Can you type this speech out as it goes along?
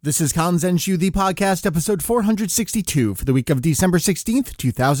This is Kanzenshu, the podcast, episode 462 for the week of December 16th,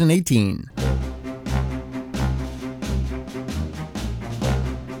 2018.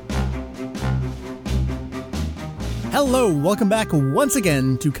 Hello, welcome back once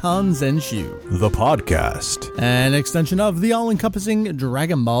again to Kanzenshu, the podcast, an extension of the all-encompassing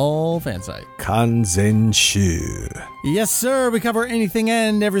Dragon Ball fan site. Kanzenshu. Yes, sir, we cover anything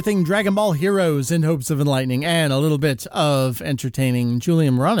and everything Dragon Ball Heroes in hopes of enlightening and a little bit of entertaining.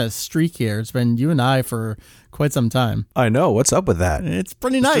 Julian, we're on a streak here. It's been you and I for quite some time. I know. What's up with that? It's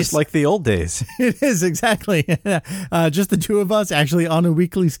pretty nice. Just like the old days. It is, exactly. Just the two of us actually on a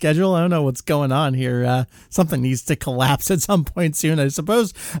weekly schedule. I don't know what's going on here. Something needs to collapse at some point soon, I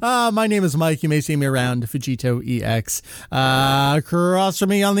suppose. My name is Mike. You may see me around Fujito EX. Across from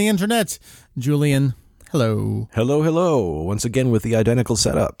me on the internet, Julian. Hello. Hello. Once again with the identical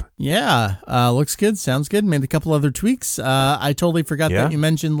setup. Yeah, looks good, sounds good. Made a couple other tweaks. I totally forgot that you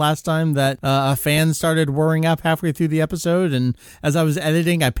mentioned last time that a fan started whirring up halfway through the episode, and as I was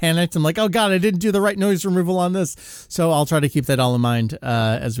editing, I panicked. I'm like, oh god, I didn't do the right noise removal on this. So I'll try to keep that all in mind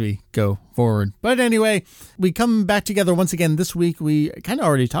as we go forward. But anyway, we come back together once again this week. We kind of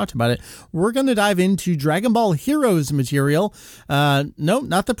already talked about it. We're going to dive into Dragon Ball Heroes material. Nope,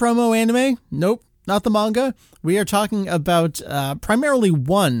 not the promo anime. Nope. Not the manga. We are talking about primarily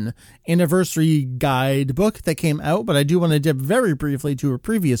one anniversary guide book that came out, but I do want to dip very briefly to a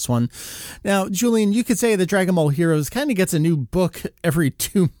previous one. Now, Julian, you could say that Dragon Ball Heroes kind of gets a new book every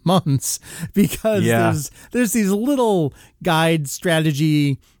 2 months because there's these little guide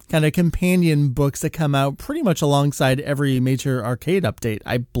strategy kind of companion books that come out pretty much alongside every major arcade update,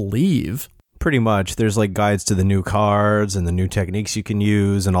 I believe. Pretty much. There's like guides to the new cards and the new techniques you can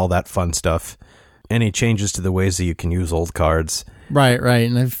use and all that fun stuff. Any changes to the ways that you can use old cards. Right.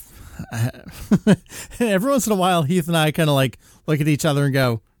 And every once in a while, Heath and I kind of like look at each other and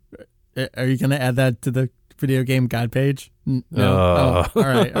go, are you going to add that to the video game guide page? No. Oh, all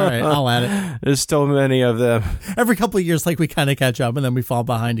right. I'll add it. There's so many of them. Every couple of years, like we kind of catch up and then we fall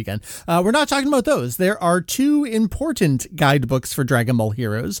behind again. We're not talking about those. There are two important guidebooks for Dragon Ball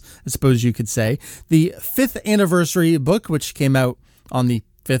Heroes, I suppose you could say. The 5th anniversary book, which came out on the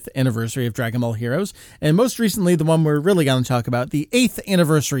 5th anniversary of Dragon Ball Heroes, and most recently the one we're really going to talk about, the 8th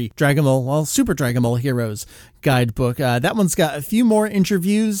anniversary Super Dragon Ball Heroes guidebook. That one's got a few more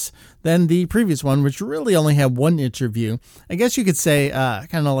interviews than the previous one, which really only had one interview. I guess you could say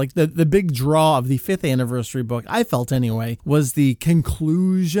kind of like the big draw of the 5th anniversary book, I felt anyway, was the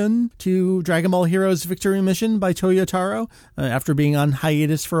conclusion to Dragon Ball Heroes Victory Mission by Toyotaro. After being on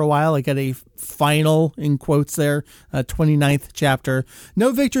hiatus for a while, I got a final, in quotes there, 29th chapter.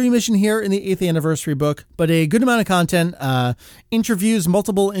 No Victory Mission here in the 8th anniversary book, but a good amount of content, interviews,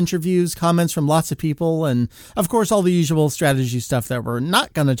 multiple interviews, comments from lots of people, and of course all the usual strategy stuff that we're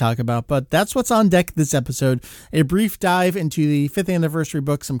not going to talk about, but that's what's on deck this episode. A brief dive into the 5th anniversary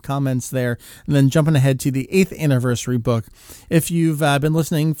book, some comments there, and then jumping ahead to the 8th anniversary book. If you've been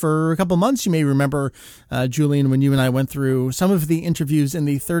listening for a couple months, you may remember, Julian, when you and I went through some of the interviews in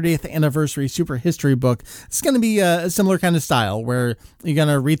the 30th anniversary Super History book. It's going to be a similar kind of style where you're going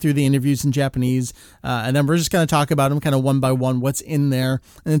to read through the interviews in Japanese, and then we're just going to talk about them kind of one by one, what's in there.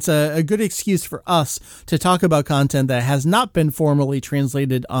 And it's a good excuse for us to talk about content that has not been formally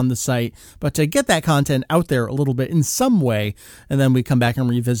translated on the site, but to get that content out there a little bit in some way, and then we come back and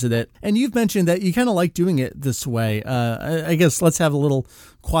revisit it. And you've mentioned that you kind of like doing it this way. I guess let's have a little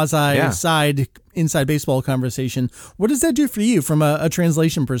quasi-side inside baseball conversation. What does that do for you from a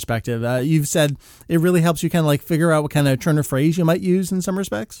translation perspective? You've said it really helps you kind of like figure out what kind of turn of phrase you might use in some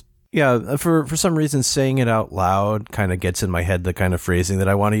respects. Yeah, for some reason, saying it out loud kind of gets in my head the kind of phrasing that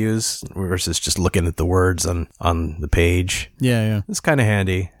I want to use versus just looking at the words on the page. Yeah. It's kind of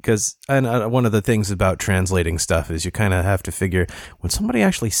handy because one of the things about translating stuff is you kind of have to figure, when somebody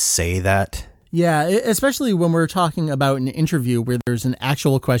actually say that. Yeah, especially when we're talking about an interview where there's an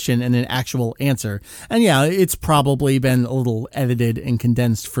actual question and an actual answer. And yeah, it's probably been a little edited and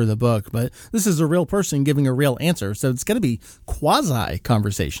condensed for the book, but this is a real person giving a real answer, so it's going to be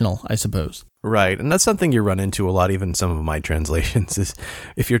quasi-conversational, I suppose. Right, and that's something you run into a lot, even in some of my translations, is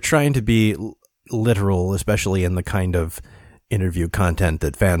if you're trying to be literal, especially in the kind of interview content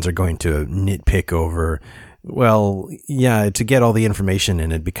that fans are going to nitpick over. Well, yeah, to get all the information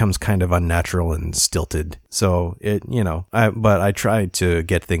in, it becomes kind of unnatural and stilted. So but I try to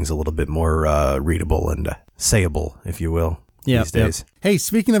get things a little bit more readable and sayable, if you will. These days. Yep. Hey,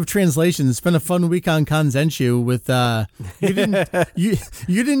 speaking of translations, it's been a fun week on Kanzenshu with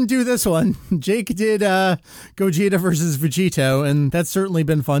you didn't do this one. Jake did Gogeta versus Vegito, and that's certainly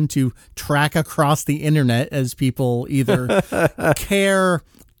been fun to track across the internet as people either care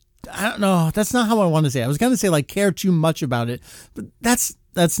I don't know. That's not how I want to say it. I was going to say like care too much about it, but that's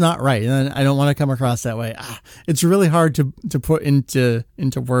not right. And I don't want to come across that way. It's really hard to put into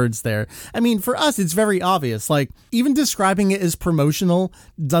words there. I mean, for us, it's very obvious. Like even describing it as promotional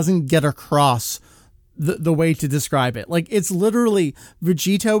doesn't get across the way to describe it. Like it's literally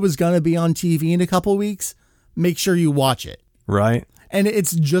Vegito was going to be on TV in a couple weeks. Make sure you watch it. Right. And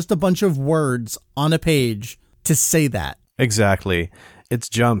it's just a bunch of words on a page to say that. Exactly. It's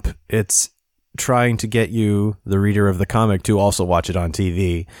Jump. It's trying to get you, the reader of the comic, to also watch it on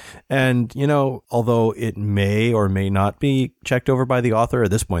TV. And, you know, although it may or may not be checked over by the author,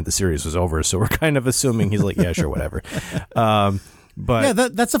 at this point the series was over, so we're kind of assuming he's like, yeah, sure, whatever. But yeah,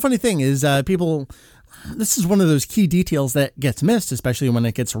 that's the funny thing is people... This is one of those key details that gets missed, especially when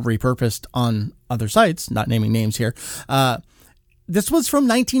it gets repurposed on other sites, not naming names here. This was from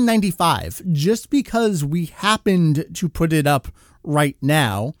 1995. Just because we happened to put it up right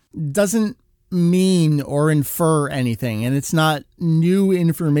now doesn't mean or infer anything. And it's not new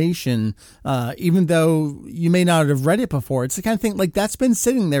information, even though you may not have read it before. It's the kind of thing like that's been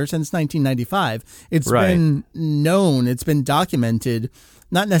sitting there since 1995. It's right. been known. It's been documented.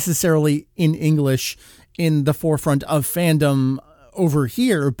 Not necessarily in English in the forefront of fandom over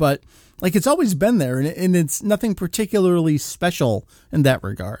here, but like it's always been there and it's nothing particularly special in that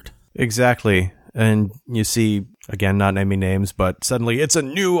regard. Exactly. And you see, again, not naming names, but suddenly it's a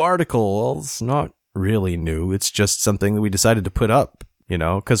new article. Well, it's not really new. It's just something that we decided to put up, you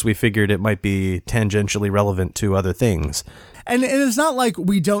know, because we figured it might be tangentially relevant to other things. And it's not like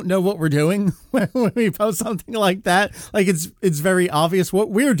we don't know what we're doing when we post something like that. Like it's very obvious what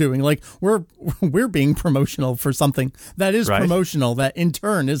we're doing. Like we're being promotional for something that is right. Promotional. That in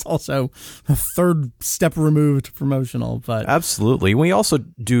turn is also a third step removed promotional. But absolutely, we also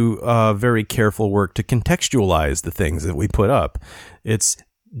do very careful work to contextualize the things that we put up. It's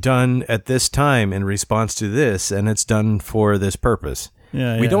done at this time in response to this, and it's done for this purpose.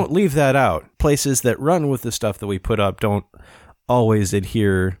 We don't leave that out. Places that run with the stuff that we put up don't always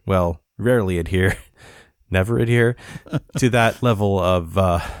adhere, well, rarely adhere, never adhere to that level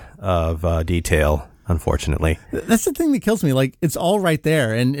of detail, unfortunately. That's the thing that kills me. Like, it's all right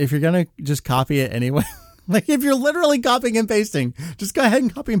there. And if you're going to just copy it anyway, like if you're literally copying and pasting, just go ahead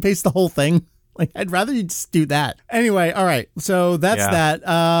and copy and paste the whole thing. Like, I'd rather you just do that. Anyway, all right. So that's that.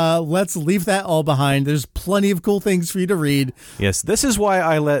 Let's leave that all behind. There's plenty of cool things for you to read. Yes, this is why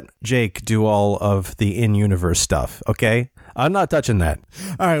I let Jake do all of the in-universe stuff, okay? I'm not touching that.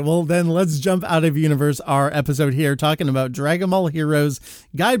 All right, well, then let's jump out of universe our episode here, talking about Dragon Ball Heroes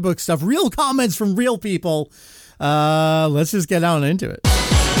guidebook stuff, real comments from real people. Let's just get on into it.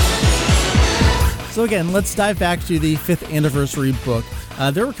 So again, let's dive back to the 5th anniversary book.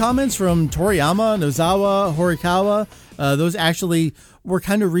 There were comments from Toriyama, Nozawa, Horikawa. Those actually were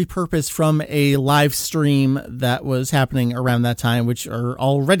kind of repurposed from a live stream that was happening around that time, which are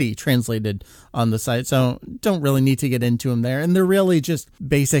already translated on the site. So don't really need to get into them there. And they're really just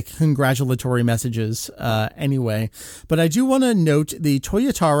basic congratulatory messages anyway. But I do want to note the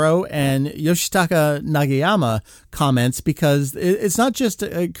Toyotaro and Yoshitaka Nagayama comments, because it's not just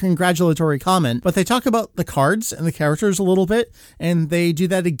a congratulatory comment, but they talk about the cards and the characters a little bit. And they do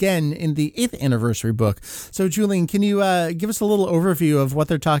that again in the 8th anniversary book. So Julian, can you give us a little overview of what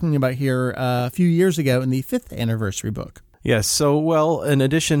they're talking about here a few years ago in the 5th anniversary book? Yes. So, well, in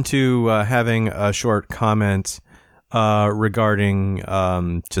addition to having a short comment regarding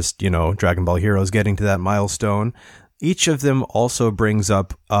just, Dragon Ball Heroes getting to that milestone, each of them also brings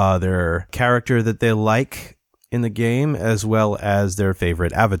up their character that they like in the game, as well as their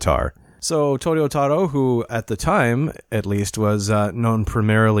favorite avatar. So Toyotaro, who at the time, at least, was known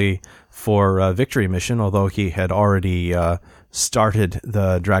primarily for Victory Mission, although he had already started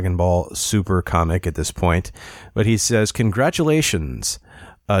the Dragon Ball Super comic at this point. But he says, "Congratulations.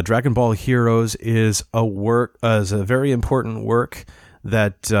 Dragon Ball Heroes is a very important work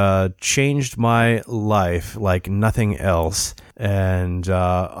that changed my life like nothing else. And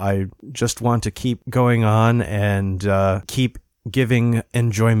I just want to keep going on and keep giving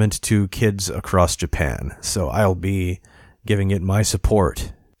enjoyment to kids across Japan. So I'll be giving it my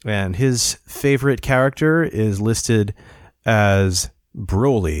support." And his favorite character is listed as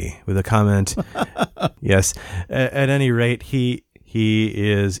Broly, with a comment. Yes. At any rate, he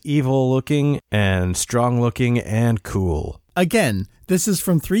is evil looking and strong looking and cool. Again, this is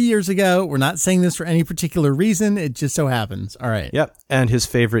from 3 years ago. We're not saying this for any particular reason. It just so happens. All right. Yep. And his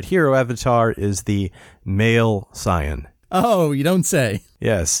favorite hero avatar is the male Saiyan. Oh, you don't say.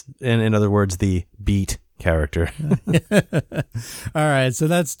 Yes. And in other words, the Beat character. All right, so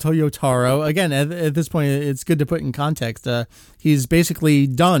that's Toyotaro. Again, at this point, it's good to put in context. He's basically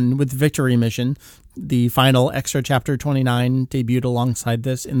done with Victory Mission. The final extra chapter 29 debuted alongside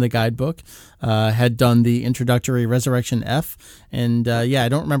this in the guidebook, had done the introductory Resurrection F. And I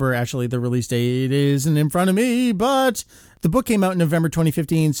don't remember actually the release date. It isn't in front of me, but the book came out in November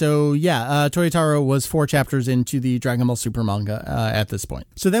 2015. So Toyotaro was 4 chapters into the Dragon Ball Super manga at this point.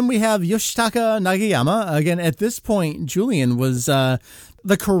 So then we have Yoshitaka Nagayama. Again, at this point, Julian was the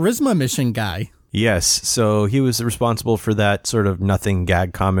Charisma Mission guy. Yes, so he was responsible for that sort of nothing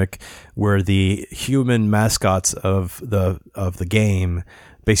gag comic where the human mascots of the game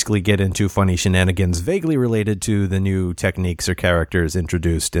basically get into funny shenanigans vaguely related to the new techniques or characters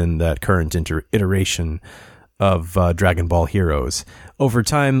introduced in that current iteration of Dragon Ball Heroes. Over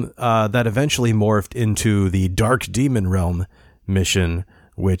time, that eventually morphed into the Dark Demon Realm mission,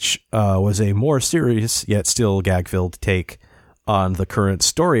 which was a more serious yet still gag-filled take on the current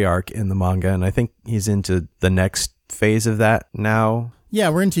story arc in the manga, and I think he's into the next phase of that now. Yeah,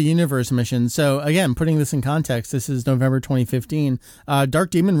 we're into Universe Mission. So again, putting this in context, this is November 2015. Dark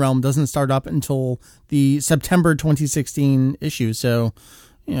Demon Realm doesn't start up until the September 2016 issue. So,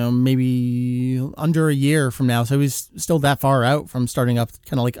 maybe under a year from now. So he's still that far out from starting up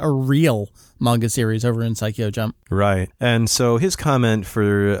kind of like a real manga series over in Psycho Jump. Right. And so his comment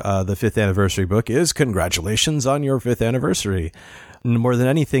for the 5th anniversary book is, congratulations on your 5th anniversary. More than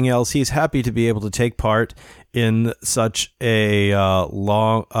anything else, he's happy to be able to take part in such a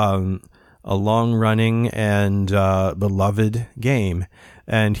long-running and beloved game.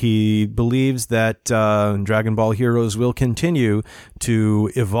 And he believes that Dragon Ball Heroes will continue to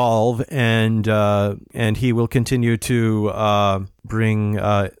evolve, and he will continue to bring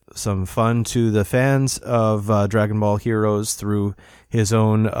some fun to the fans of Dragon Ball Heroes through his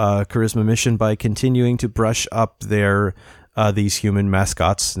own Charisma Mission by continuing to brush up these human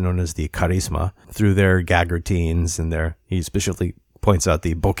mascots known as the Charisma through their gag routines and he especially points out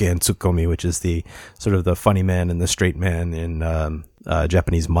the Boken Tsukomi, which is the sort of the funny man and the straight man in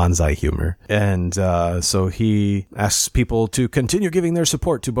Japanese manzai humor. And so he asks people to continue giving their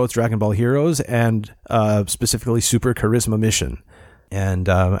support to both Dragon Ball Heroes and specifically Super Charisma Mission. And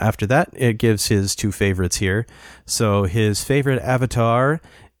after that, it gives his 2 favorites here. So his favorite avatar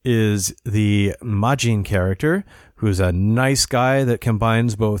is the Majin character, who's a nice guy that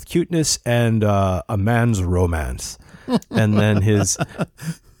combines both cuteness and a man's romance. And then his...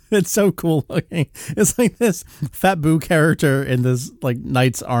 It's so cool looking. It's like this Fat Boo character in this like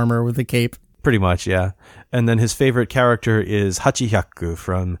knight's armor with a cape. Pretty much, yeah. And then his favorite character is Hachihyaku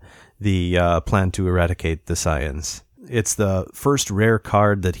from the Plan to Eradicate the Saiyans. It's the first rare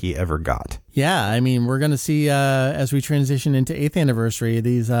card that he ever got. Yeah, I mean, we're going to see as we transition into 8th anniversary,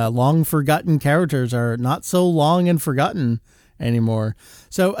 these long forgotten characters are not so long and forgotten anymore.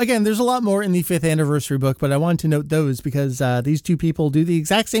 So again, there's a lot more in the 5th anniversary book, but I wanted to note those because these 2 people do the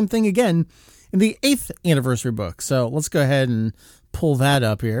exact same thing again in the 8th anniversary book. So let's go ahead and pull that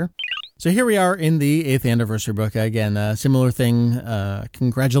up here. So here we are in the 8th anniversary book. Again, similar thing,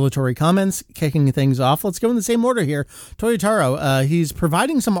 congratulatory comments, kicking things off. Let's go in the same order here. Toyotaro, he's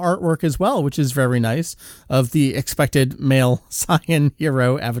providing some artwork as well, which is very nice, of the expected male Saiyan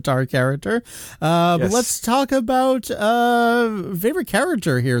hero avatar character. Yes. But let's talk about favorite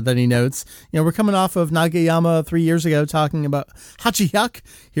character here that he notes. We're coming off of Nagayama 3 years ago talking about Hachihyaku.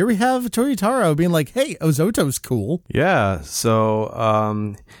 Here we have Toyotaro being like, hey, Ozoto's cool. Yeah,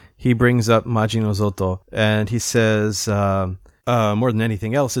 so... he brings up Majin Ozoto, and he says, more than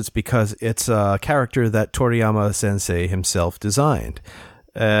anything else, it's because it's a character that Toriyama Sensei himself designed.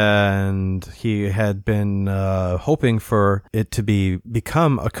 And he had been hoping for it to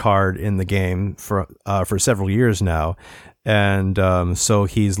become a card in the game for several years now. And so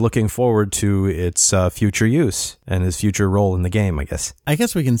he's looking forward to its future use and his future role in the game, I guess. I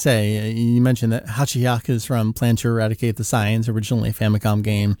guess we can say, you mentioned that Hachihyaku is from Plan to Eradicate the Saiyans, originally a Famicom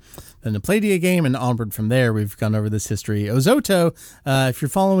game, then a Playdia game, and onward from there. We've gone over this history. Ozoto, if you're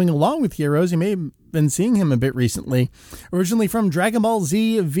following along with Heroes, you may have been seeing him a bit recently. Originally from Dragon Ball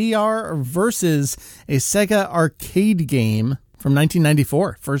Z VR Versus, a Sega arcade game from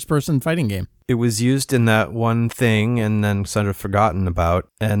 1994, first-person fighting game. It was used in that one thing and then sort of forgotten about,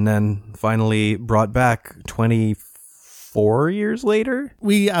 and then finally brought back 25 4 years later.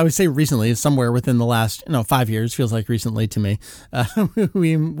 I would say recently, somewhere within the last 5 years, feels like recently to me.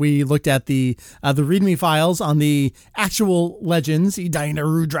 We looked at the README files on the actual Legends,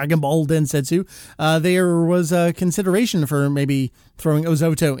 Idainaru Dragon Ball Densetsu. There was a consideration for maybe throwing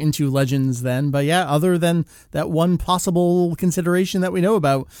Ozoto into Legends then, but yeah, other than that one possible consideration that we know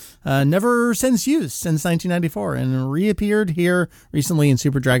about, never since used since 1994, and reappeared here recently in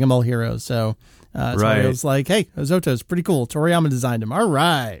Super Dragon Ball Heroes. So. So it was like, hey, Ozoto's pretty cool. Toriyama designed him. All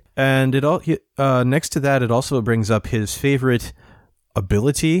right. And next to that, it also brings up his favorite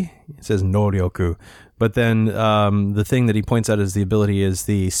ability. It says Noryoku. But then the thing that he points out as the ability is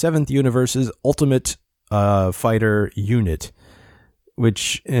the 7th Universe's Ultimate Fighter Unit,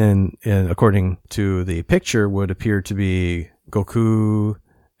 which, according to the picture, would appear to be Goku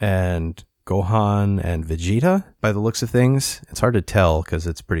and Gohan and Vegeta by the looks of things. It's hard to tell because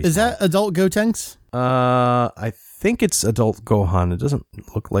it's pretty Is small. that adult Gotenks? I think it's adult Gohan. It doesn't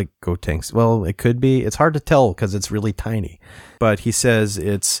look like Gotenks. Well, it could be. It's hard to tell because it's really tiny. But he says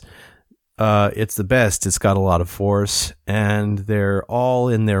it's the best. It's got a lot of force, and they're all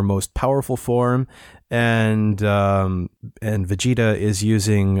in their most powerful form. And Vegeta is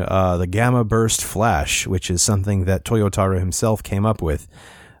using the Gamma Burst Flash, which is something that Toyotaro himself came up with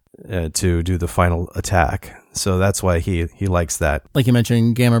to do the final attack. So that's why he likes that. Like you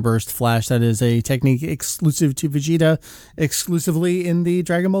mentioned, Gamma Burst Flash, that is a technique exclusive to Vegeta, exclusively in the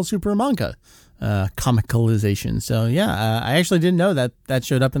Dragon Ball Super manga comicalization. So yeah, I actually didn't know that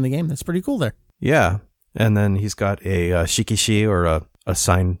showed up in the game. That's pretty cool there. Yeah. And then he's got a shikishi, or a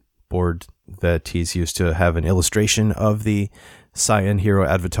signboard that he's used to have an illustration of the Saiyan Hero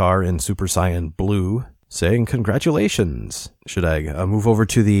Avatar in Super Saiyan Blue, saying congratulations. Should I move over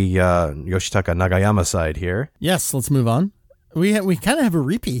to the Yoshitaka Nagayama side here? Yes, let's move on. We kind of have a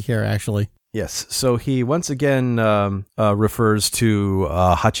repeat here, actually. Yes, so he once again refers to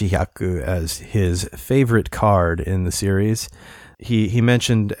Hachihyaku as his favorite card in the series. He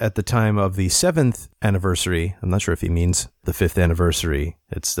mentioned at the time of the 7th anniversary, I'm not sure if he means the 5th anniversary,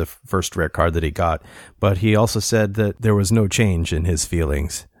 it's the first rare card that he got, but he also said that there was no change in his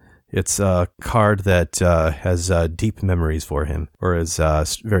feelings. It's a card that has deep memories for him, or has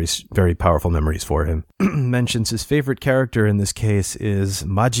very, very powerful memories for him. Mentions his favorite character in this case is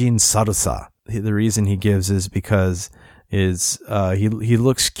Majin Sarusa. The reason he gives is because he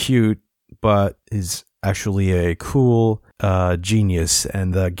looks cute, but is actually a cool genius,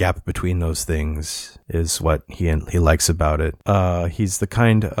 and the gap between those things is what he likes about it. He's the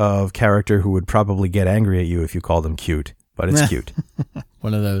kind of character who would probably get angry at you if you called him cute, but it's cute.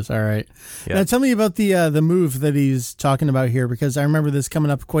 One of those. All right. Yeah. Now tell me about the move that he's talking about here, because I remember this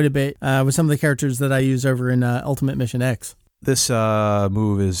coming up quite a bit with some of the characters that I use over in Ultimate Mission X. This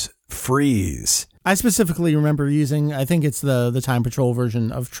move is Freeze. I specifically remember using, I think it's the Time Patrol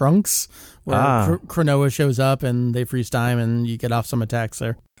version of Trunks, where Cronoa shows up and they freeze time and you get off some attacks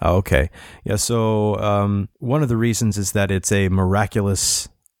there. Oh, okay. Yeah, so one of the reasons is that it's a miraculous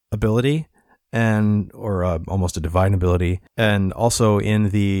ability, or almost a divine ability, and also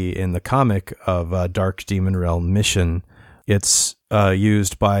in the comic of Dark Demon Realm Mission, it's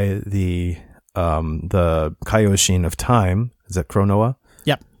used by the Kaioshin of Time. Is that Cronoa?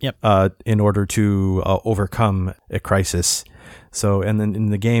 Yep. In order to overcome a crisis. So, and then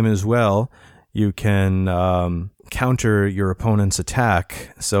in the game as well, you can counter your opponent's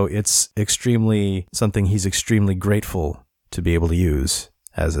attack. So it's something he's extremely grateful to be able to use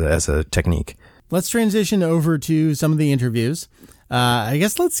as a technique. Let's transition over to some of the interviews. I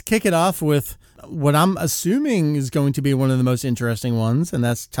guess let's kick it off with what I'm assuming is going to be one of the most interesting ones, and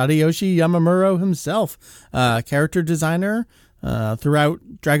that's Tadayoshi Yamamuro himself, character designer throughout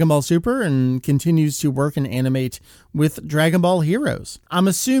Dragon Ball Super, and continues to work and animate with Dragon Ball Heroes. I'm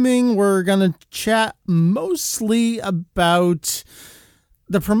assuming we're going to chat mostly about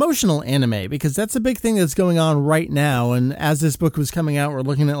the promotional anime, because that's a big thing that's going on right now. And as this book was coming out, we're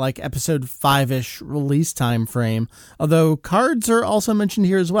looking at like episode 5-ish release time frame, although cards are also mentioned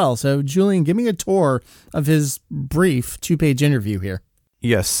here as well. So Julian, give me a tour of his brief 2-page interview here.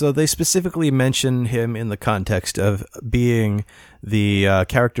 Yes, so they specifically mention him in the context of being the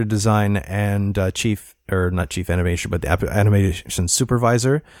character design and not chief animation, but the animation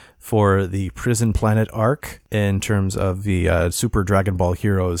supervisor for the Prison Planet arc in terms of the Super Dragon Ball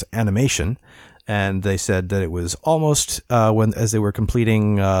Heroes animation. And they said that it was almost as they were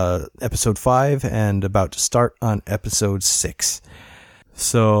completing episode 5 and about to start on episode 6.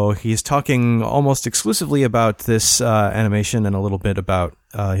 So he's talking almost exclusively about this animation and a little bit about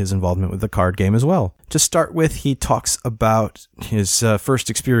his involvement with the card game as well. To start with, he talks about his first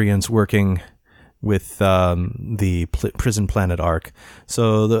experience working with the Prison Planet arc.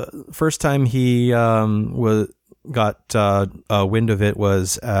 So the first time he got wind of it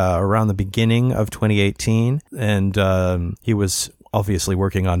was around the beginning of 2018, and he was obviously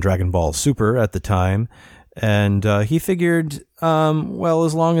working on Dragon Ball Super at the time, and he figured, well,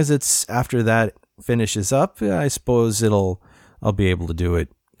 as long as it's after that finishes up, I suppose I'll be able to do it,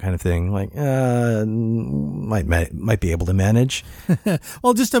 kind of thing. Like, might be able to manage.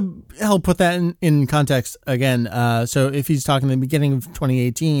 Well, just to help put that in context again, so if he's talking the beginning of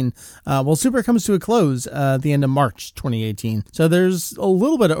 2018, well, Super comes to a close at the end of March 2018. So there's a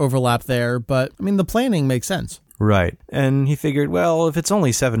little bit of overlap there, but I mean, the planning makes sense. Right. And he figured, well, if it's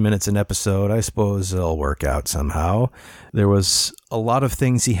only 7 minutes an episode, I suppose it'll work out somehow. There was a lot of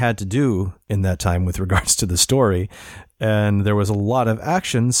things he had to do in that time with regards to the story, and there was a lot of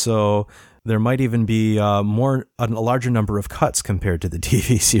action, so there might even be a larger number of cuts compared to the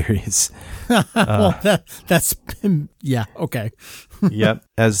TV series. Well, that's yeah, okay. Yep.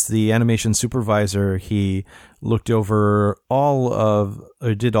 As the animation supervisor, he looked over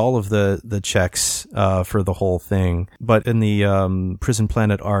did all of the checks for the whole thing. But in the Prison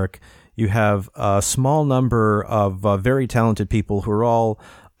Planet arc, you have a small number of very talented people who are all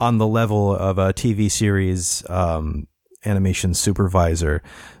on the level of a TV series animation supervisor.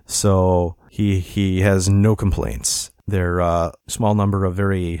 So he has no complaints. They're a small number of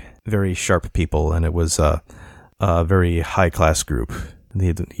very, very sharp people, and it was a very high-class group.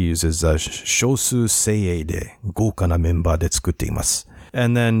 He uses Shosu Seiyei de Gouka na member de tsukute imasu.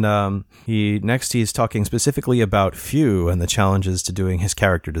 And then he's talking specifically about Few and the challenges to doing his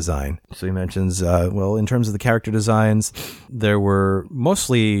character design. So he mentions, well, in terms of the character designs, there were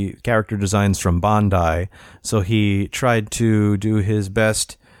mostly character designs from Bandai. So he tried to do his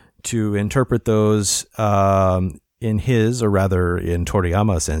best to interpret those in his, or rather in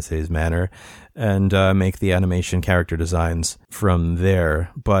Toriyama Sensei's manner, and make the animation character designs from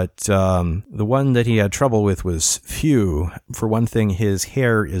there. But the one that he had trouble with was Few. For one thing, his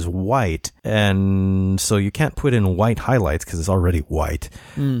hair is white, and so you can't put in white highlights because it's already white.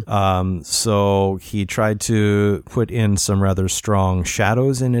 So he tried to put in some rather strong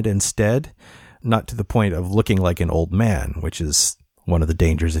shadows in it instead, not to the point of looking like an old man, which is one of the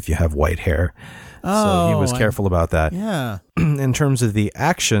dangers if you have white hair. So he was careful about that. Yeah. In terms of the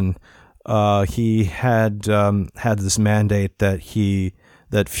action, he had this mandate that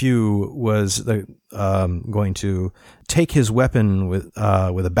Few was going to take his weapon with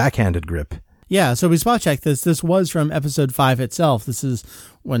a backhanded grip. Yeah, so we spot checked this. This was from episode 5 itself. This is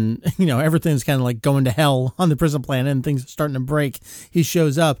when, everything's kind of like going to hell on the prison planet and things are starting to break. He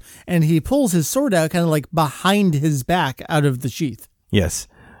shows up and he pulls his sword out kind of like behind his back out of the sheath. Yes.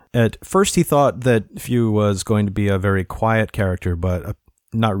 At first he thought that Few was going to be a very quiet character, but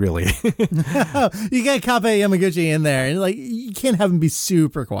not really. You got Kappei Yamaguchi in there, and like you can't have him be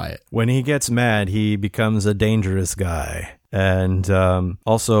super quiet. When he gets mad, he becomes a dangerous guy. And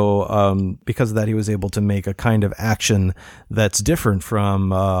also, because of that, he was able to make a kind of action that's different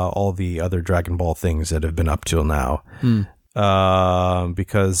from all the other Dragon Ball things that have been up till now.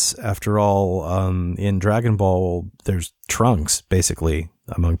 Because after all, in Dragon Ball, there's Trunks, basically,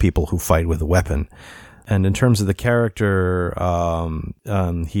 among people who fight with a weapon. And in terms of the character,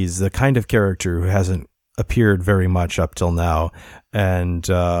 he's the kind of character who hasn't appeared very much up till now. And,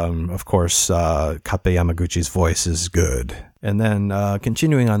 of course, Kappei Yamaguchi's voice is good. And then,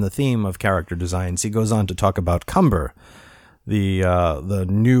 continuing on the theme of character designs, he goes on to talk about Cumber, the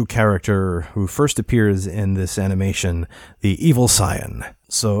new character who first appears in this animation, the Evil Saiyan.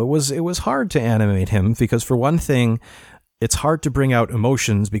 So it was hard to animate him because, for one thing, it's hard to bring out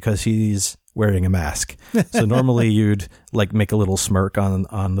emotions because he's wearing a mask. So normally you'd like make a little smirk on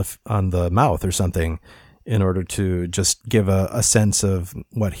the mouth or something in order to just give a sense of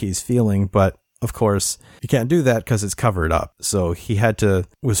what he's feeling. But of course, you can't do that because it's covered up. So he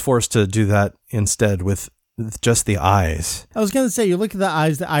was forced to do that instead with just the eyes. I was going to say, you look at the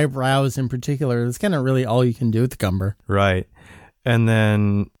eyes, the eyebrows in particular, that's kind of really all you can do with the Cumber. Right. And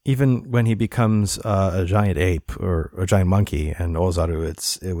then even when he becomes a giant ape or a giant monkey and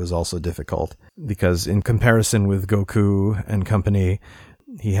Ozaru, it was also difficult because in comparison with Goku and company,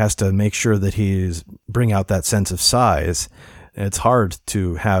 he has to make sure that he's bring out that sense of size. It's hard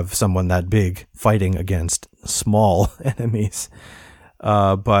to have someone that big fighting against small enemies.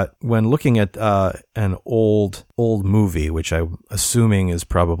 But when looking at an old movie, which I'm assuming is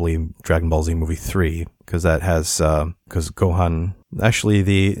probably Dragon Ball Z movie 3, because that has because Gohan, actually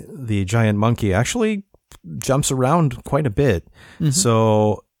the giant monkey actually jumps around quite a bit. Mm-hmm.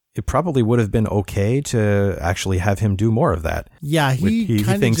 So it probably would have been okay to actually have him do more of that. Yeah, he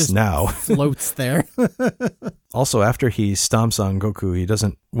kind of thinks just now. floats there. Also, after he stomps on Goku, he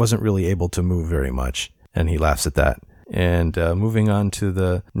wasn't really able to move very much, and he laughs at that. And moving on to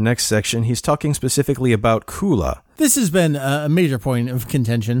the next section, he's talking specifically about Cooler. This has been a major point of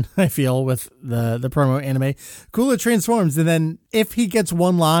contention, I feel, with the promo anime. Cooler transforms, and then if he gets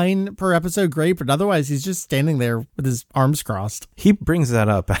one line per episode, great, but otherwise he's just standing there with his arms crossed. He brings that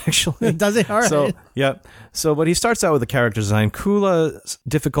up, actually. Does he? All right. So, yeah. So, but he starts out with the character design. Cooler's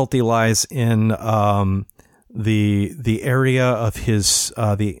difficulty lies in the area of his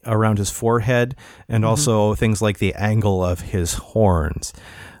around his forehead, and also things like the angle of his horns.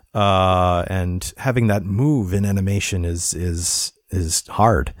 And having that move in animation is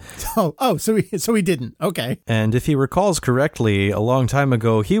hard. So he didn't. Okay. And if he recalls correctly, a long time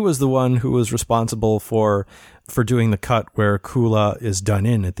ago, he was the one who was responsible for doing the cut where Kula is done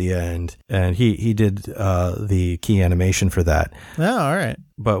in at the end, and he did the key animation for that. Oh, all right.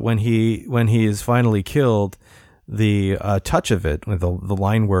 But when he is finally killed, the touch of it, with the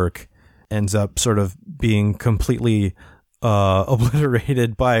line work, ends up sort of being completely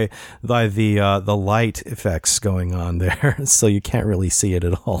obliterated by the light effects going on there, so you can't really see it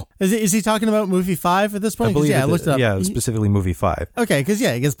at all. Is he talking about movie 5 at this point? I believe I looked it up. Yeah, specifically movie 5. Okay, because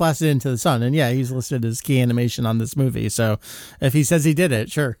he gets blasted into the sun, and he's listed as key animation on this movie. So if he says he did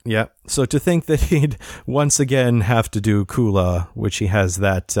it, sure. Yeah. So to think that he'd once again have to do Kula, which he has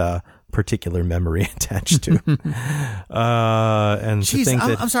that particular memory attached to. And Jeez, to think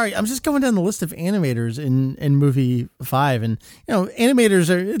that I'm sorry, I'm just going down the list of animators in movie 5, and animators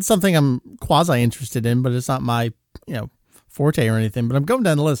it's something I'm quasi interested in, but it's not my forte or anything. But I'm going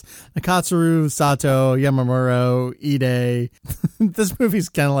down the list: Nakatsuru, Sato, Yamamuro, Ide. This movie's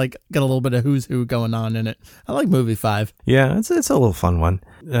kind of like got a little bit of who's who going on in it. I like movie 5. Yeah, it's a little fun one.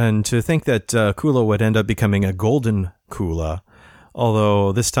 And to think that Kula would end up becoming a golden Kula,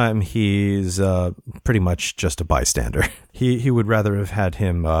 although this time he's pretty much just a bystander. He would rather have had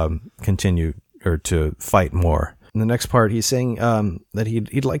him continue or to fight more. In the next part, he's saying that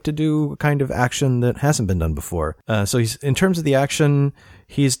he'd like to do a kind of action that hasn't been done before. So he's, in terms of the action,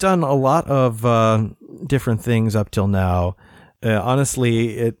 he's done a lot of different things up till now.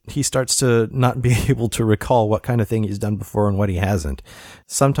 Honestly, he starts to not be able to recall what kind of thing he's done before and what he hasn't.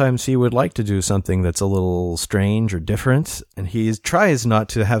 Sometimes he would like to do something that's a little strange or different, and he tries not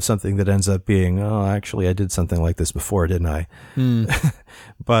to have something that ends up being, oh, actually, I did something like this before, didn't I?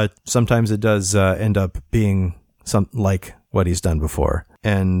 But sometimes it does end up being something like what he's done before.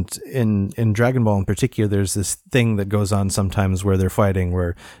 And in Dragon Ball in particular, there's this thing that goes on sometimes where they're fighting,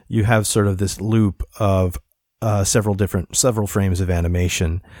 where you have sort of this loop of several frames of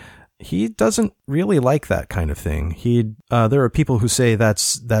animation. He doesn't really like that kind of thing. There are people who say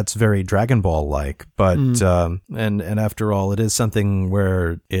that's very Dragon Ball like, but and after all, it is something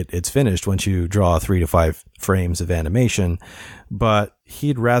where it's finished once you draw 3 to 5 frames of animation. But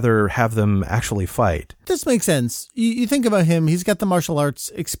he'd rather have them actually fight. This makes sense. You think about him; he's got the martial arts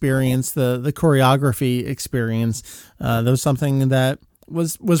experience, the choreography experience. That was something that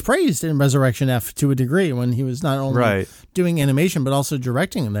was praised in Resurrection F to a degree, when he was not only doing animation but also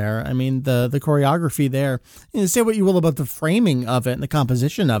directing there. I mean, the choreography there, say what you will about the framing of it and the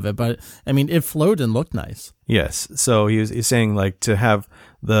composition of it, but I mean, it flowed and looked nice. Yes. So he's saying, like, to have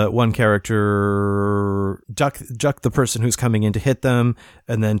the one character duck the person who's coming in to hit them,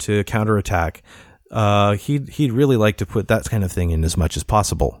 and then to counterattack. He'd really like to put that kind of thing in as much as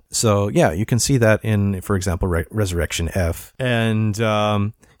possible. So yeah, you can see that in, for example, Resurrection F. And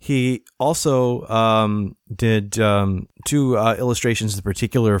he also did 2 illustrations in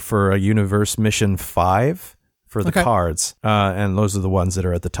particular for a Universe Mission 5 for the cards. And those are the ones that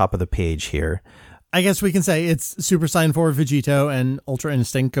are at the top of the page here. I guess we can say it's Super Saiyan 4 Vegito and Ultra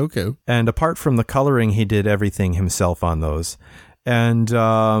Instinct Goku. And apart from the coloring, he did everything himself on those. And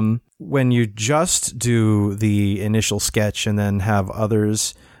when you just do the initial sketch and then have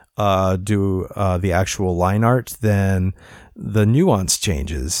others do the actual line art, then the nuance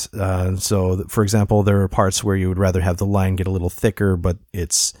changes. So, for example, there are parts where you would rather have the line get a little thicker, but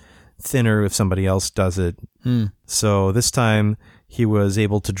it's thinner if somebody else does it. So this time he was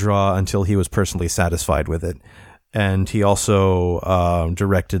able to draw until he was personally satisfied with it. And he also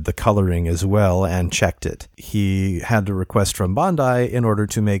directed the coloring as well and checked it. He had a request from Bandai in order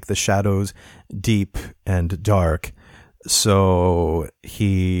to make the shadows deep and dark. So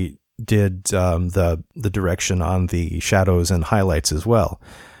he did the direction on the shadows and highlights as well.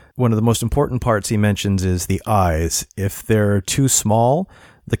 One of the most important parts he mentions is the eyes. If they're too small,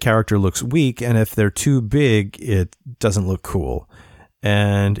 the character looks weak, and if they're too big, it doesn't look cool.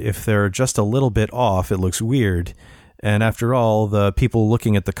 And if they're just a little bit off, it looks weird. And after all, the people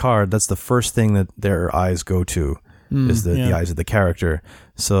looking at the card, that's the first thing that their eyes go to, is the eyes of the character.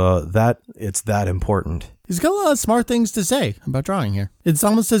 So it's that important. He's got a lot of smart things to say about drawing here. It's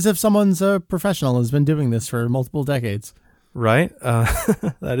almost as if someone's a professional has been doing this for multiple decades. Right?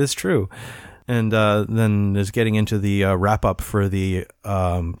 That is true. And then there's getting into the wrap-up for the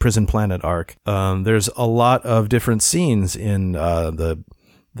Prison Planet arc. There's a lot of different scenes in the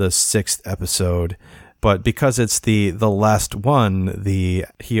 6th episode. But because it's the last one,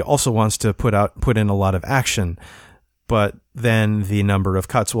 he also wants to put in a lot of action. But then the number of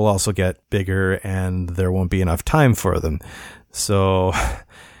cuts will also get bigger and there won't be enough time for them. So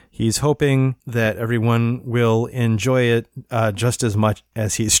he's hoping that everyone will enjoy it just as much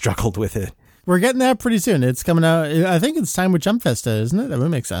as he's struggled with it. We're getting that pretty soon. It's coming out. I think it's time with Jump Festa, isn't it? That would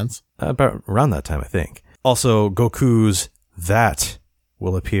make sense. About around that time, I think. Also, Goku's That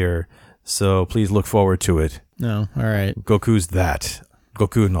will appear. So please look forward to it. No, all right. Goku's That.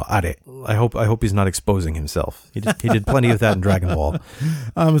 Goku no Are. I hope he's not exposing himself. He did plenty of that in Dragon Ball.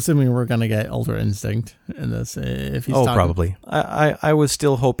 I'm assuming we're going to get Ultra Instinct in this. If he's talking. Probably. I was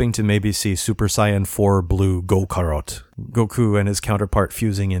still hoping to maybe see Super Saiyan 4 Blue Go-Karot. Goku and his counterpart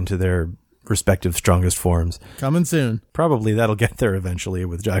fusing into their respective strongest forms. Coming soon. Probably that'll get there eventually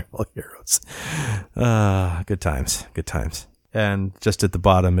with Dragon Ball Heroes. Good times. Good times. And just at the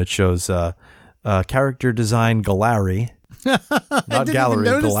bottom, it shows character design Galari. Not gallery,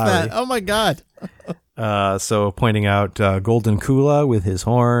 Galari. That. Oh my god. So pointing out Golden Kula with his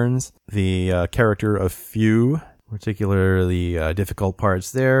horns, the character of Few, particularly difficult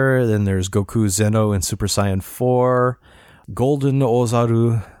parts there. Then there's Goku Zeno in Super Saiyan 4, Golden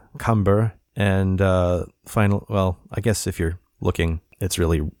Ozaru Camber, and final. Well, I guess if you're looking, it's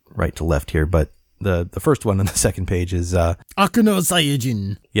really right to left here, but the first one on the second page is Akuno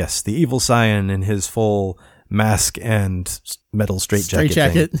Saiyajin. Yes, the evil Saiyan in his full mask and metal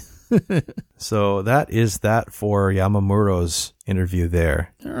straitjacket. So that is that for Yamamuro's interview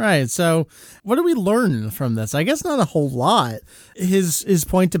there. All right. So what do we learn from this? I guess not a whole lot. His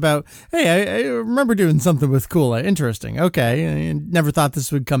point about, hey, I remember doing something with Kula. Interesting. Okay. I never thought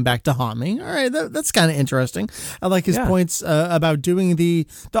this would come back to haunt me. All right. That's kind of interesting. I like his points about doing the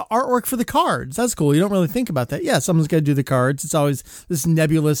artwork for the cards. That's cool. You don't really think about that. Yeah, someone's got to do the cards. It's always this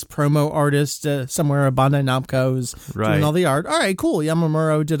nebulous promo artist somewhere at Bandai Namco is doing all the art. All right, cool.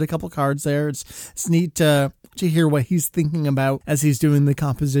 Yamamuro did a couple cards there. It's neat to hear what he's thinking about as he's doing the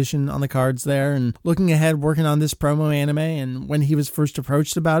composition on the cards there and looking ahead, working on this promo anime and when he was first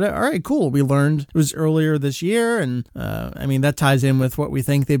approached about it. All right, cool. We learned it was earlier this year. And I mean, that ties in with what we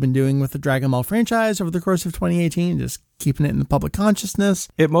think they've been doing with the Dragon Ball franchise over the course of 2018, just keeping it in the public consciousness.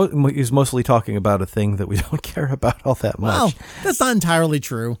 He's mostly talking about a thing that we don't care about all that much. Well, that's not entirely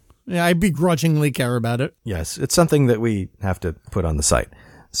true. Yeah, I begrudgingly care about it. Yes, it's something that we have to put on the site.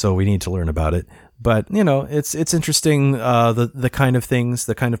 So we need to learn about it. But, you know, it's interesting, the kind of things,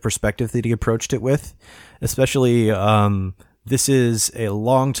 the kind of perspective that he approached it with. Especially, this is a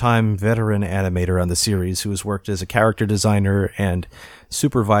longtime veteran animator on the series who has worked as a character designer and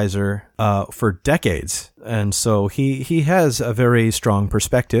supervisor for decades. And so he has a very strong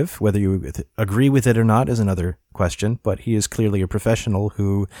perspective. Whether you agree with it or not is another question. But he is clearly a professional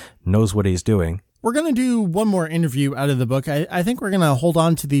who knows what he's doing. We're going to do one more interview out of the book. I think we're going to hold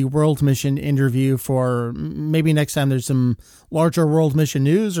on to the World Mission interview for maybe next time there's some larger World Mission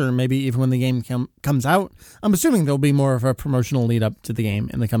news, or maybe even when the game comes out. I'm assuming there'll be more of a promotional lead up to the game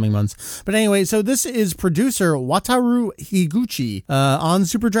in the coming months. But anyway, so this is producer Wataru Higuchi on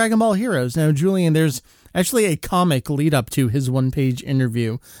Super Dragon Ball Heroes. Now, Julian, there's actually a comic lead up to his one-page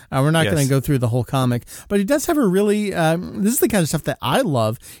interview. We're not going to go through the whole comic, but he does have a really, this is the kind of stuff that I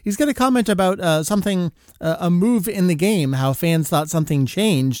love. He's got a comment about something, a move in the game, how fans thought something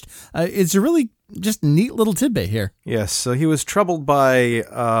changed. It's a really just neat little tidbit here. Yes, so he was troubled by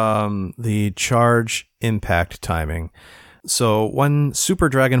the charge impact timing. So when Super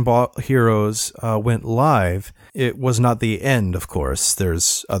Dragon Ball Heroes went live, it was not the end, of course.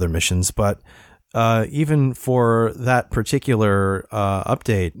 There's other missions, but even for that particular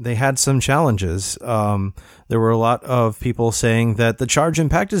update, they had some challenges. There were a lot of people saying that the charge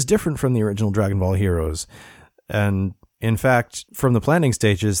impact is different from the original Dragon Ball Heroes. And in fact, from the planning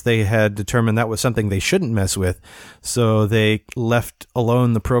stages, they had determined that was something they shouldn't mess with. So they left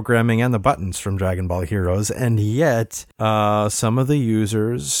alone the programming and the buttons from Dragon Ball Heroes. And yet, some of the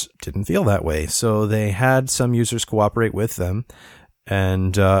users didn't feel that way. So they had some users cooperate with them.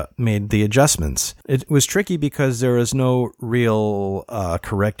 and made the adjustments. It was tricky because there was no real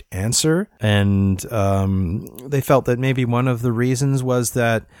correct answer, and they felt that maybe one of the reasons was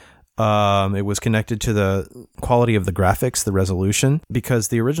that it was connected to the quality of the graphics, the resolution, because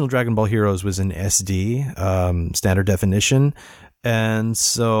the original Dragon Ball Heroes was in SD, standard definition. And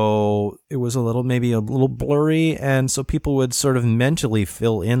so it was maybe a little blurry. And so people would sort of mentally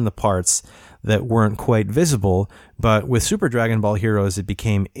fill in the parts that weren't quite visible. But with Super Dragon Ball Heroes, it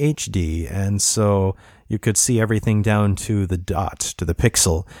became HD. And so you could see everything down to the dot, to the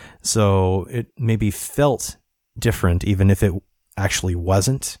pixel. So it maybe felt different, even if it actually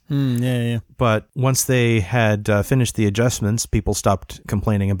wasn't. Yeah. But once they had finished the adjustments, people stopped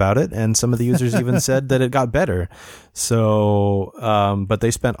complaining about it, and some of the users even said that it got better. So, but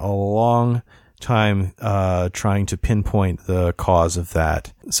they spent a long time trying to pinpoint the cause of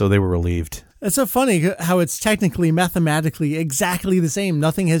that, so they were relieved. It's so funny how it's technically, mathematically exactly the same.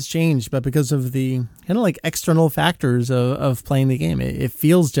 Nothing has changed, but because of the kind of like external factors of playing the game, it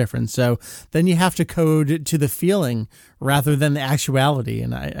feels different. So then you have to code to the feeling rather than the actuality.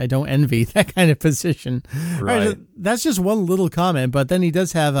 And I don't envy that kind of position. Right. All right, that's just one little comment, but then he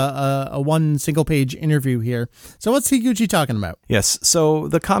does have a one single page interview here. So what's Higuchi talking about? Yes. So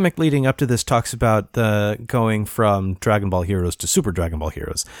the comic leading up to this talks about going from Dragon Ball Heroes to Super Dragon Ball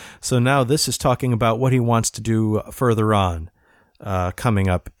Heroes. So now this is talking about what he wants to do further on, coming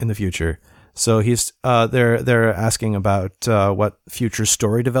up in the future. So he's they're asking about what future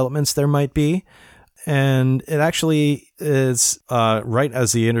story developments there might be. And it actually is right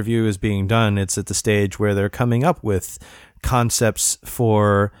as the interview is being done. It's at the stage where they're coming up with concepts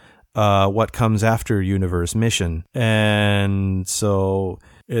for what comes after Universe Mission. And so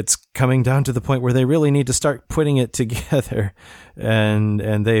it's coming down to the point where they really need to start putting it together.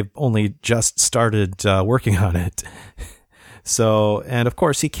 And they've only just started working on it. So, and of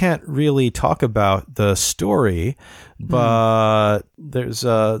course, he can't really talk about the story, but there's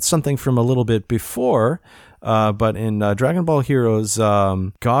something from a little bit before. But in Dragon Ball Heroes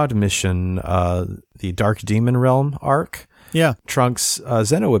God Mission, the Dark Demon Realm arc, Trunks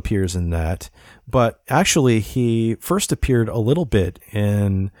Zeno appears in that. But actually, he first appeared a little bit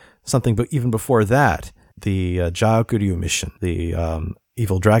in something, but even before that, the Jaokuryu mission, the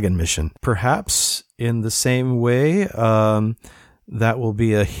Evil Dragon mission. Perhaps in the same way, that will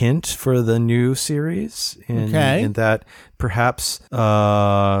be a hint for the new series. In that perhaps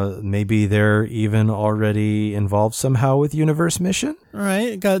maybe they're even already involved somehow with Universe Mission. All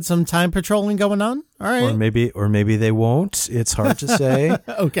right, got some time patrolling going on. All right, or maybe they won't. It's hard to say.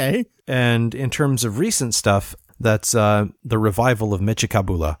 Okay. And in terms of recent stuff, that's the revival of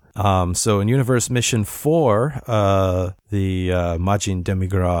Mechikabula. So in Universe Mission 4, the Majin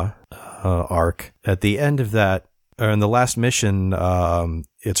Demigra arc, at the end of that, or in the last mission,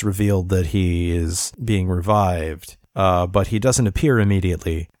 it's revealed that he is being revived, but he doesn't appear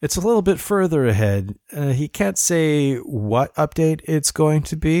immediately. It's a little bit further ahead. He can't say what update it's going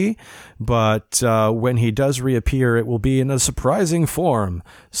to be, but when he does reappear, it will be in a surprising form.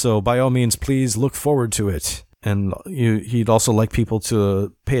 So by all means, please look forward to it. And he'd also like people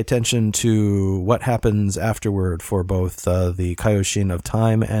to pay attention to what happens afterward for both the Kaioshin of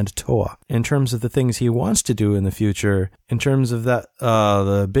Time and Toa. In terms of the things he wants to do in the future, in terms of that,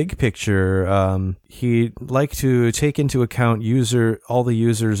 the big picture, he'd like to take into account all the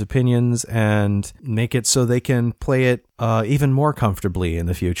users' opinions and make it so they can play it even more comfortably in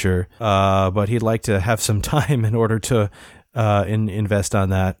the future. But he'd like to have some time in order to invest on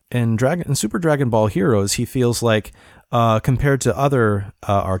that. In Super Dragon Ball Heroes, he feels like compared to other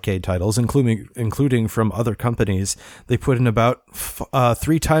arcade titles, including from other companies, they put in about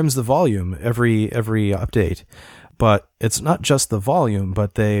 3 times the volume every update. But it's not just the volume,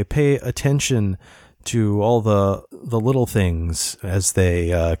 but they pay attention to all the little things as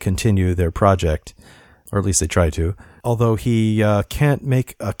they continue their project, or at least they try to. Although he can't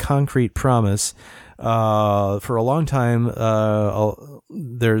make a concrete promise. For a long time,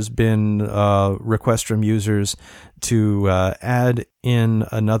 there's been requests from users to add in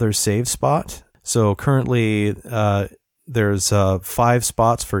another save spot. So currently, there's 5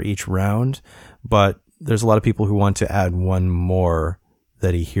 spots for each round, but there's a lot of people who want to add one more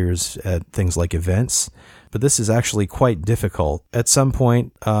that he hears at things like events. But this is actually quite difficult. At some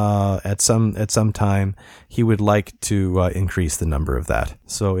point, at some time, he would like to increase the number of that.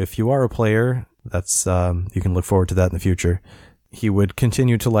 So if you are a player, that's you can look forward to that in the future. He would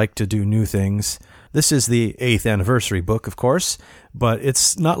continue to like to do new things, This is the 8th anniversary book, of course, but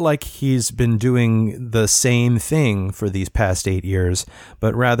it's not like he's been doing the same thing for these past 8 years,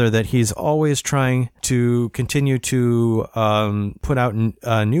 but rather that he's always trying to continue to put out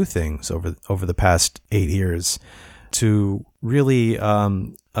new things over the past 8 years to really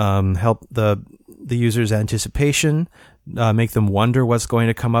help the user's anticipation, make them wonder what's going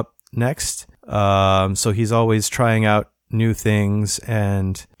to come up next. So he's always trying out new things,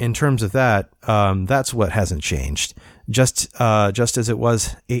 and in terms of that, that's what hasn't changed. Just as it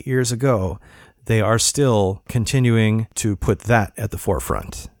was 8 years ago, they are still continuing to put that at the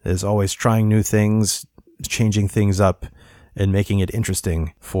forefront. Is always trying new things, changing things up, and making it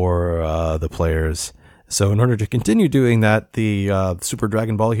interesting for the players. So in order to continue doing that, the Super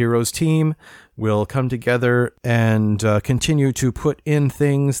Dragon Ball Heroes team will come together and continue to put in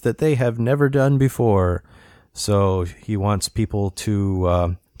things that they have never done before. So he wants people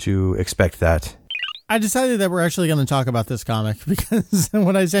to expect that. I decided that we're actually going to talk about this comic because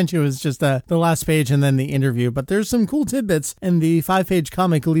what I sent you is just the last page and then the interview. But there's some cool tidbits in the 5-page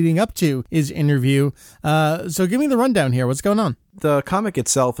comic leading up to his interview. So give me the rundown here. What's going on? The comic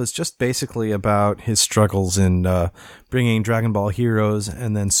itself is just basically about his struggles in bringing Dragon Ball Heroes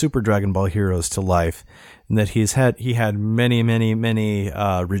and then Super Dragon Ball Heroes to life, and that he had many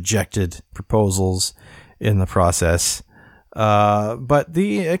rejected proposals in the process. But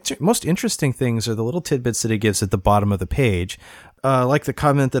the most interesting things are the little tidbits that he gives at the bottom of the page. Like the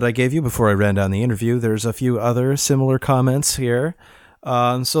comment that I gave you before I ran down the interview, there's a few other similar comments here.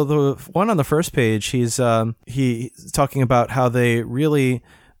 So the one on the first page, he's talking about how they really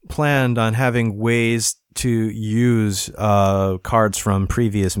planned on having ways to use cards from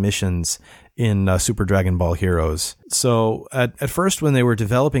previous missions in Super Dragon Ball Heroes. So at first, when they were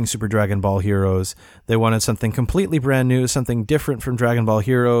developing Super Dragon Ball Heroes, they wanted something completely brand new, something different from Dragon Ball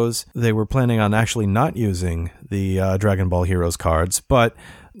Heroes. They were planning on actually not using the Dragon Ball Heroes cards, but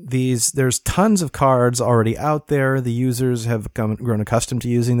there's tons of cards already out there. The users have grown accustomed to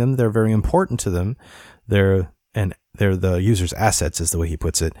using them. They're very important to them. They're the user's assets, is the way he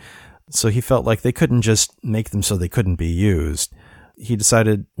puts it. So he felt like they couldn't just make them so they couldn't be used. He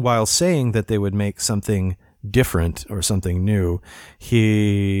decided, while saying that they would make something different or something new,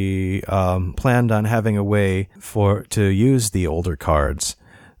 he planned on having a way to use the older cards.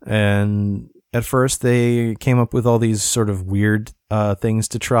 And at first, they came up with all these sort of weird things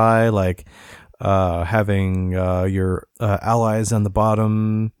to try, like having your allies on the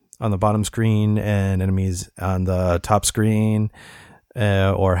bottom screen and enemies on the top screen,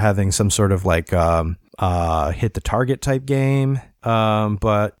 or having some sort of like hit the target type game.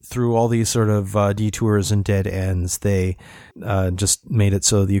 But through all these sort of detours and dead ends, they just made it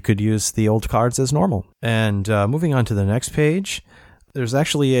so that you could use the old cards as normal. And moving on to the next page, there's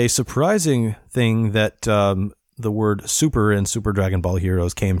actually a surprising thing that the word super in Super Dragon Ball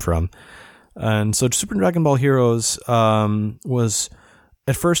Heroes came from. And so Super Dragon Ball Heroes was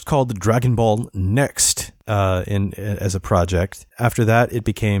at first called Dragon Ball Next as a project. After that, it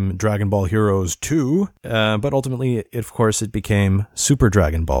became Dragon Ball Heroes 2, but ultimately, of course, it became Super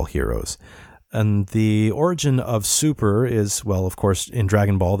Dragon Ball Heroes. And the origin of Super is, well, of course, in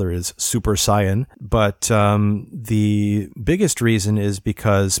Dragon Ball, there is Super Saiyan. But the biggest reason is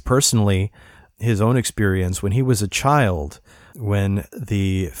because, personally, his own experience when he was a child, when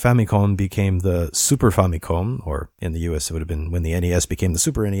the Famicom became the Super Famicom, or in the US, it would have been when the NES became the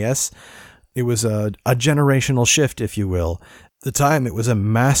Super NES, it was a generational shift, if you will. At the time, it was a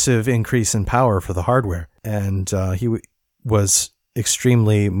massive increase in power for the hardware. And he was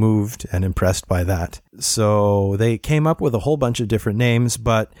extremely moved and impressed by that. So they came up with a whole bunch of different names,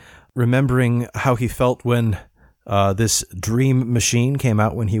 but remembering how he felt when this dream machine came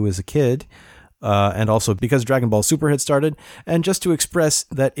out when he was a kid, and also because Dragon Ball Super had started, and just to express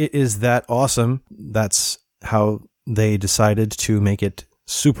that it is that awesome, that's how they decided to make it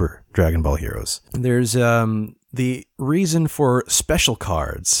Super Dragon Ball Heroes. There's the reason for special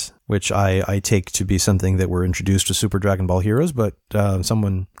cards, which I take to be something that were introduced to Super Dragon Ball Heroes, but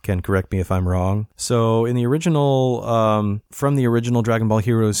someone can correct me if I'm wrong. So in the original, from the original Dragon Ball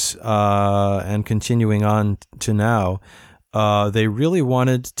Heroes and continuing on to now, they really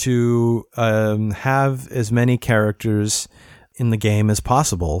wanted to have as many characters in the game as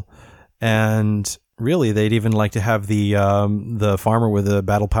possible, and really they'd even like to have the farmer with a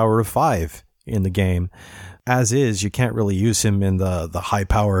battle power of 5 in the game. As is, you can't really use him in the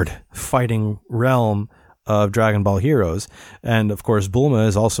high-powered fighting realm of Dragon Ball Heroes. And, of course, Bulma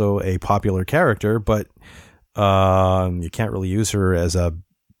is also a popular character, but you can't really use her as a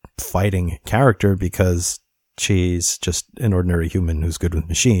fighting character because Chi's just an ordinary human who's good with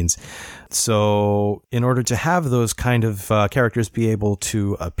machines. So in order to have those kind of characters be able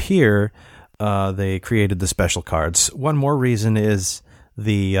to appear, they created the special cards. One more reason is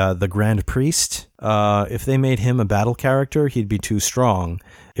the Grand Priest. If they made him a battle character, he'd be too strong.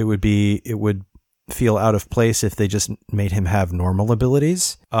 It would feel out of place if they just made him have normal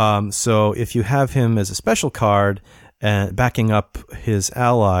abilities. So if you have him as a special card and backing up his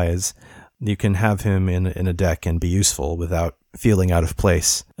allies, you can have him in a deck and be useful without feeling out of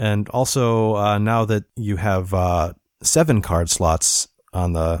place. And also, now that you have 7 card slots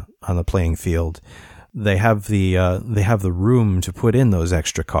on the playing field, they have the room to put in those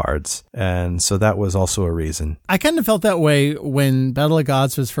extra cards, and so that was also a reason. I kind of felt that way when Battle of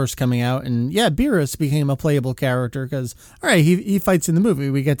Gods was first coming out, and yeah, Beerus became a playable character because, all right, he fights in the movie.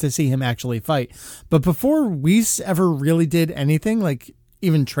 We get to see him actually fight. But before Whis ever really did anything, like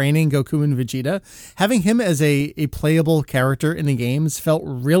even training Goku and Vegeta, having him as a playable character in the games felt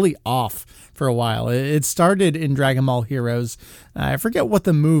really off for a while. It started in Dragon Ball Heroes. I forget what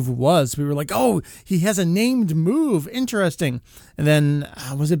the move was. We were like, oh, he has a named move. Interesting. And then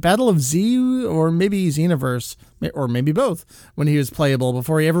was it Battle of Z or maybe Xenoverse or maybe both when he was playable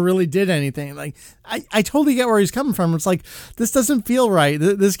before he ever really did anything? Like, I totally get where he's coming from. It's like, this doesn't feel right.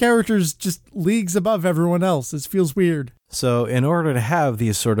 This character's just leagues above everyone else. This feels weird. So in order to have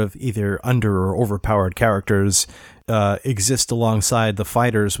these sort of either under or overpowered characters exist alongside the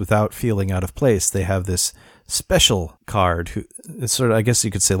fighters without feeling out of place, they have this special card. It's sort of, I guess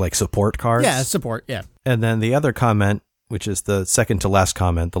you could say, like support cards. Yeah, support, yeah. And then the other comment, which is the second to last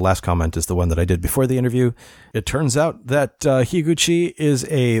comment, the last comment is the one that I did before the interview. It turns out that Higuchi is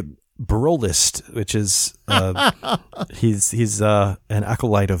a Brolist, which is he's an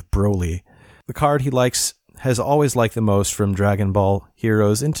acolyte of Broly. The card he has always liked the most from Dragon Ball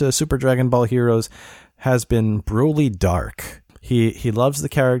Heroes into Super Dragon Ball Heroes has been Broly Dark. He loves the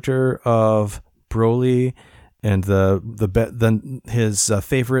character of Broly, and his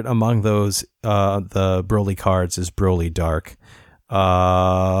favorite among those the Broly cards is Broly Dark.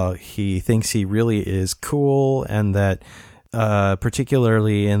 He thinks he really is cool, and that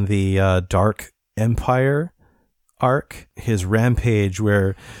particularly in the Dark Empire arc, his rampage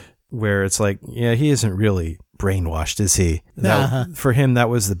where it's like, yeah, he isn't really brainwashed, is he? For him, that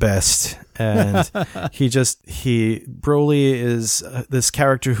was the best. And Broly is this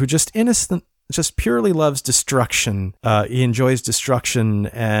character who just purely loves destruction. He enjoys destruction,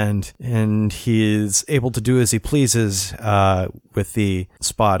 and he is able to do as he pleases with the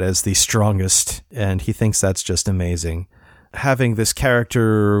spot as the strongest, and he thinks that's just amazing. Having this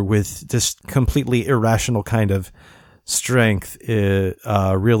character with this completely irrational kind of strength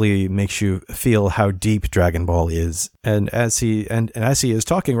really makes you feel how deep Dragon Ball is. And as he is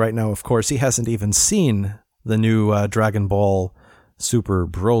talking right now, of course, he hasn't even seen the new Dragon Ball Super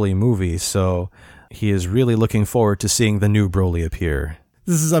Broly movie, so he is really looking forward to seeing the new Broly appear.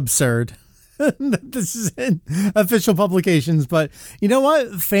 This is absurd. This is in official publications, but you know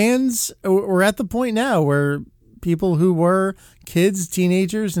what? Fans, we're at the point now where people who were kids,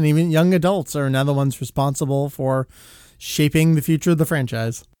 teenagers, and even young adults are now the ones responsible for shaping the future of the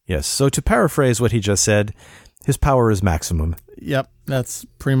franchise. Yes, so to paraphrase what he just said, his power is maximum. Yep, that's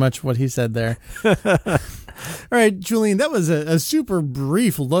pretty much what he said there. All right, Julian, that was a super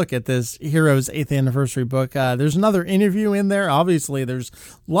brief look at this Heroes 8th Anniversary book. There's another interview in there. Obviously, there's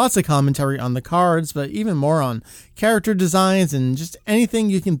lots of commentary on the cards, but even more on character designs and just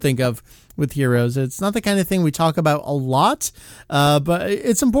anything you can think of with Heroes. It's not the kind of thing we talk about a lot, but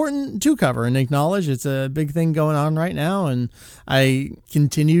it's important to cover and acknowledge. It's a big thing going on right now, and I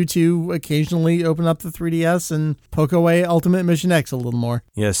continue to occasionally open up the 3DS and poke away Ultimate Mission X a little more.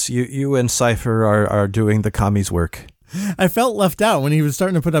 Yes, you and Cypher are doing the commies work. I felt left out when he was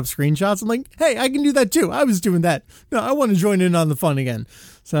starting to put up screenshots. I'm like, hey, I can do that too. I was doing that. No, I want to join in on the fun again.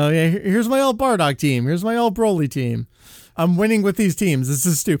 So yeah, here's my all Bardock team. Here's my all Broly team. I'm winning with these teams. This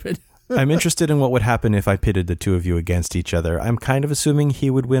is stupid. I'm interested in what would happen if I pitted the two of you against each other. I'm kind of assuming he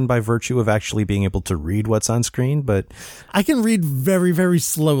would win by virtue of actually being able to read what's on screen, but I can read very, very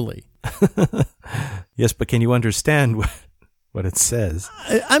slowly. Yes, but can you understand what it says?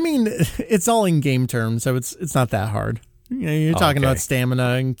 I mean, it's all in game terms, so it's not that hard. You know, you're talking about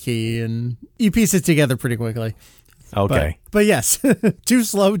stamina and ki, and you piece it together pretty quickly. Okay. But yes, too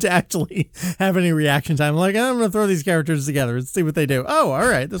slow to actually have any reaction time. Like, I'm going to throw these characters together and see what they do. Oh, all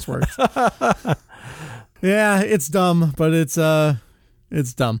right, this works. Yeah, it's dumb, but it's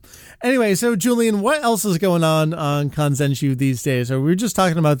It's dumb. Anyway, so Julian, what else is going on Kanzenshuu these days? So we were just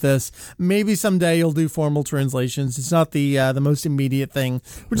talking about this. Maybe someday you'll do formal translations. It's not the most immediate thing,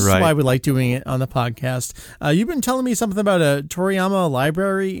 which is why we like doing it on the podcast. You've been telling me something about a Toriyama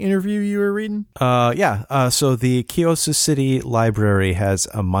library interview you were reading? So the Kyosu City Library has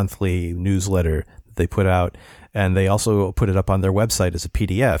a monthly newsletter that they put out, and they also put it up on their website as a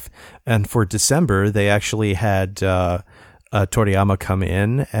PDF. And for December, they actually had Toriyama come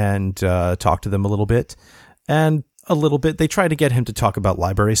in and talk to them a little bit. And they try to get him to talk about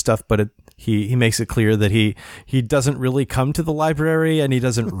library stuff, but he makes it clear that he doesn't really come to the library and he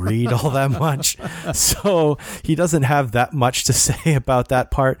doesn't read all that much. So he doesn't have that much to say about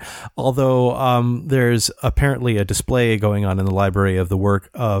that part. Although there's apparently a display going on in the library of the work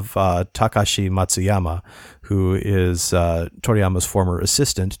of Takashi Matsuyama, who is Toriyama's former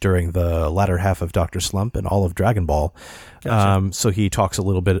assistant during the latter half of Dr. Slump and all of Dragon Ball. Gotcha. So he talks a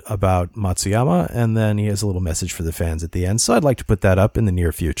little bit about Matsuyama, and then he has a little message for the fans at the end. So I'd like to put that up in the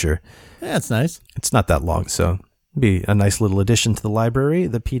near future. Yeah, that's nice. It's not that long, so it'd be a nice little addition to the library.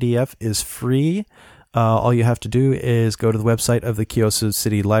 The PDF is free. All you have to do is go to the website of the Kyosu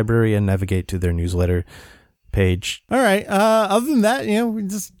City Library and navigate to their newsletter page. All right. Other than that, we're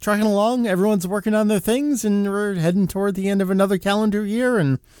just trucking along. Everyone's working on their things, and we're heading toward the end of another calendar year,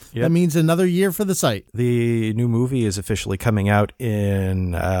 and that means another year for the site. The new movie is officially coming out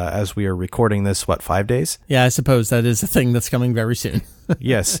in, as we are recording this, 5 days? Yeah, I suppose that is a thing that's coming very soon.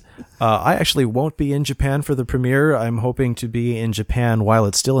 Yes. I actually won't be in Japan for the premiere. I'm hoping to be in Japan while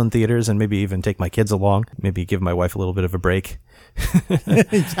it's still in theaters, and maybe even take my kids along. Maybe give my wife a little bit of a break.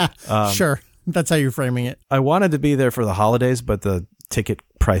 Sure. That's how you're framing it. I wanted to be there for the holidays, but the ticket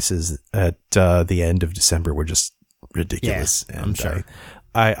prices at the end of December were just ridiculous. Yeah, I'm sure.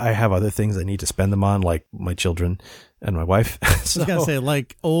 I have other things I need to spend them on, like my children and my wife. So, I was going to say,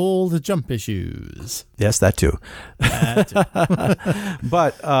 like old jump issues. Yes, that too. But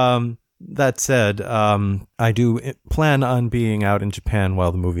that said, I do plan on being out in Japan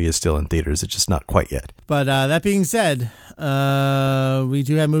while the movie is still in theaters. It's just not quite yet. But that being said, we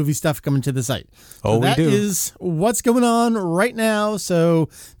do have movie stuff coming to the site. So we do. That is what's going on right now. So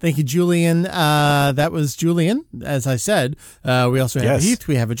thank you, Julian. That was Julian, as I said. We also have a Heath.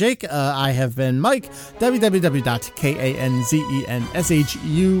 We have a Jake. I have been Mike.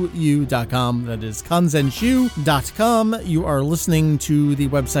 www.kanzenshuu.com. That is kanzenshuu.com. You are listening to the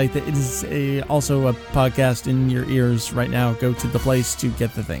website that is also a podcast in your ears right now. Go to the place to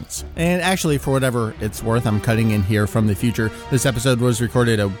get the things. And actually, for whatever it's worth, I'm cutting in here from the future. This episode was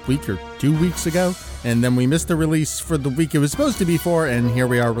recorded a week or 2 weeks ago, and then we missed the release for the week it was supposed to be for, and here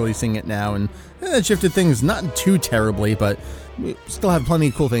we are releasing it now, and it shifted things not too terribly, but we still have plenty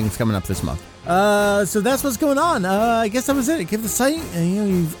of cool things coming up this month. So that's what's going on. I guess that was it. Give the site,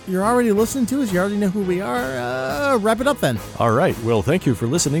 and you're already listening to us. You already know who we are. Wrap it up then. All right. Well, thank you for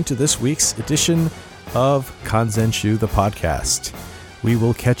listening to this week's edition of Kanzenshuu, the podcast. We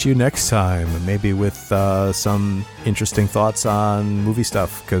will catch you next time, maybe with some interesting thoughts on movie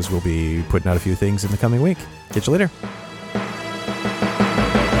stuff, because we'll be putting out a few things in the coming week. Catch you later.